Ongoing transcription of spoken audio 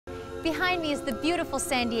Behind me is the beautiful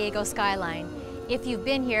San Diego skyline. If you've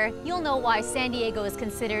been here, you'll know why San Diego is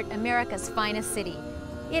considered America's finest city.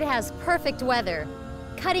 It has perfect weather,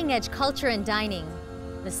 cutting-edge culture and dining,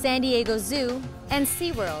 the San Diego Zoo, and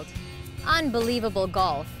SeaWorld, unbelievable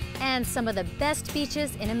golf, and some of the best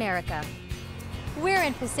beaches in America. We're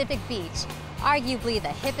in Pacific Beach, arguably the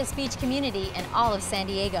hippest beach community in all of San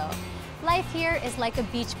Diego. Life here is like a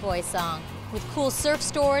Beach Boys song, with cool surf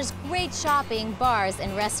stores, great shopping, bars,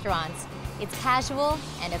 and restaurants. It's casual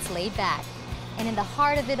and it's laid back. And in the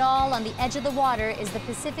heart of it all, on the edge of the water, is the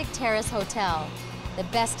Pacific Terrace Hotel, the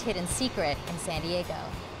best hidden secret in San Diego.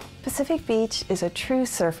 Pacific Beach is a true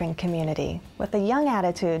surfing community with a young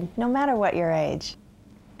attitude, no matter what your age.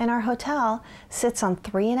 And our hotel sits on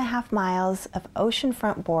 3.5 miles of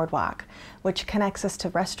oceanfront boardwalk, which connects us to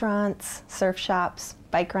restaurants, surf shops,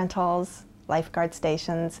 bike rentals, lifeguard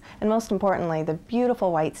stations, and most importantly, the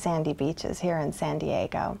beautiful white sandy beaches here in San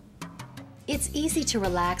Diego. It's easy to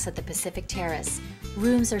relax at the Pacific Terrace.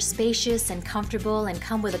 Rooms are spacious and comfortable and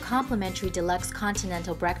come with a complimentary deluxe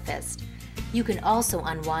continental breakfast. You can also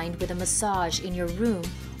unwind with a massage in your room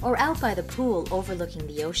or out by the pool overlooking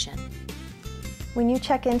the ocean. When you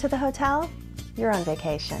check into the hotel, you're on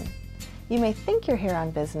vacation. You may think you're here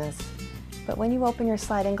on business, but when you open your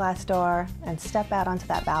sliding glass door and step out onto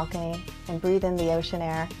that balcony and breathe in the ocean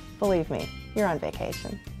air, believe me, you're on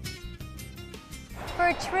vacation. For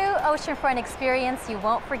a true oceanfront experience you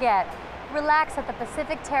won't forget, relax at the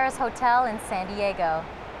Pacific Terrace Hotel in San Diego.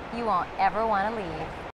 You won't ever want to leave.